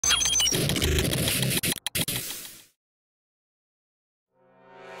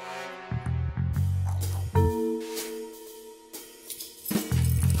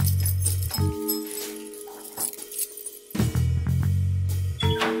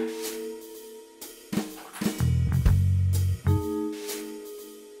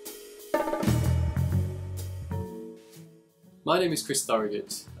My name is Chris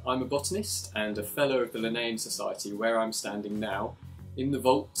Thorogood. I'm a botanist and a fellow of the Linnean Society, where I'm standing now, in the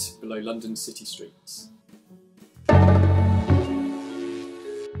vault below London city streets. We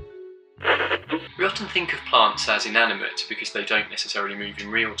often think of plants as inanimate because they don't necessarily move in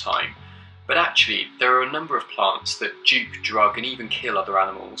real time, but actually there are a number of plants that dupe, drug and even kill other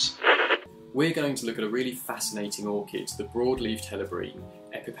animals. We're going to look at a really fascinating orchid, the broad-leaved helleborine,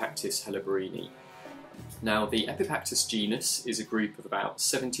 Epipactis helleborine. Now, the Epipactis genus is a group of about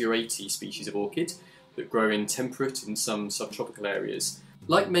 70 or 80 species of orchid that grow in temperate and some subtropical areas.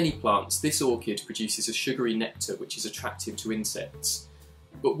 Like many plants, this orchid produces a sugary nectar which is attractive to insects.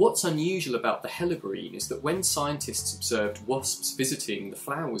 But what's unusual about the helleborine is that when scientists observed wasps visiting the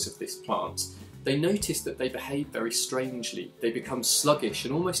flowers of this plant, they noticed that they behave very strangely. They become sluggish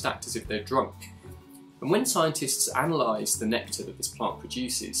and almost act as if they're drunk. And when scientists analysed the nectar that this plant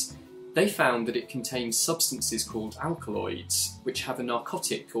produces, they found that it contains substances called alkaloids, which have a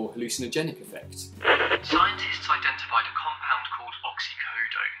narcotic or hallucinogenic effect. Scientists identified a compound called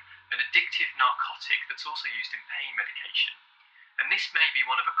oxycodone, an addictive narcotic that's also used in pain medication. And this may be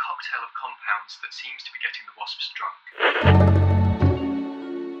one of a cocktail of compounds that seems to be getting the wasps drunk.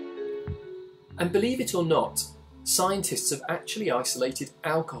 And believe it or not, scientists have actually isolated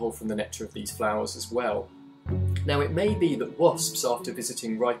alcohol from the nectar of these flowers as well. Now, it may be that wasps, after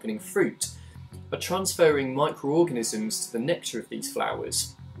visiting ripening fruit, are transferring microorganisms to the nectar of these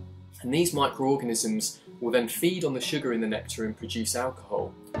flowers, and these microorganisms will then feed on the sugar in the nectar and produce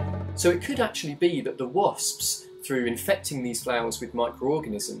alcohol. So it could actually be that the wasps, through infecting these flowers with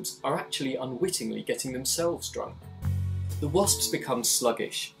microorganisms, are actually unwittingly getting themselves drunk. The wasps become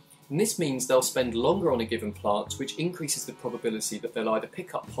sluggish, and this means they'll spend longer on a given plant, which increases the probability that they'll either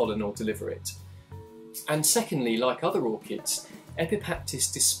pick up pollen or deliver it. And secondly, like other orchids,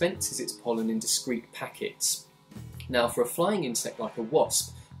 Epipactis dispenses its pollen in discrete packets. Now, for a flying insect like a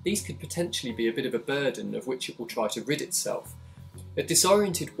wasp, these could potentially be a bit of a burden of which it will try to rid itself. A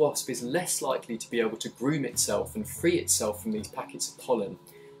disoriented wasp is less likely to be able to groom itself and free itself from these packets of pollen,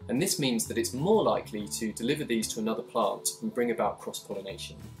 and this means that it's more likely to deliver these to another plant and bring about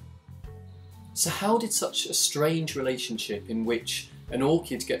cross-pollination. So how did such a strange relationship in which an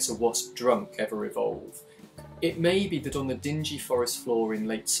orchid gets a wasp drunk ever evolve? It may be that on the dingy forest floor in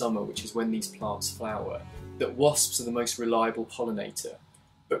late summer, which is when these plants flower, that wasps are the most reliable pollinator.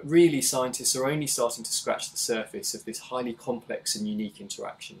 But really, scientists are only starting to scratch the surface of this highly complex and unique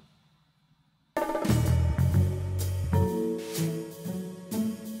interaction.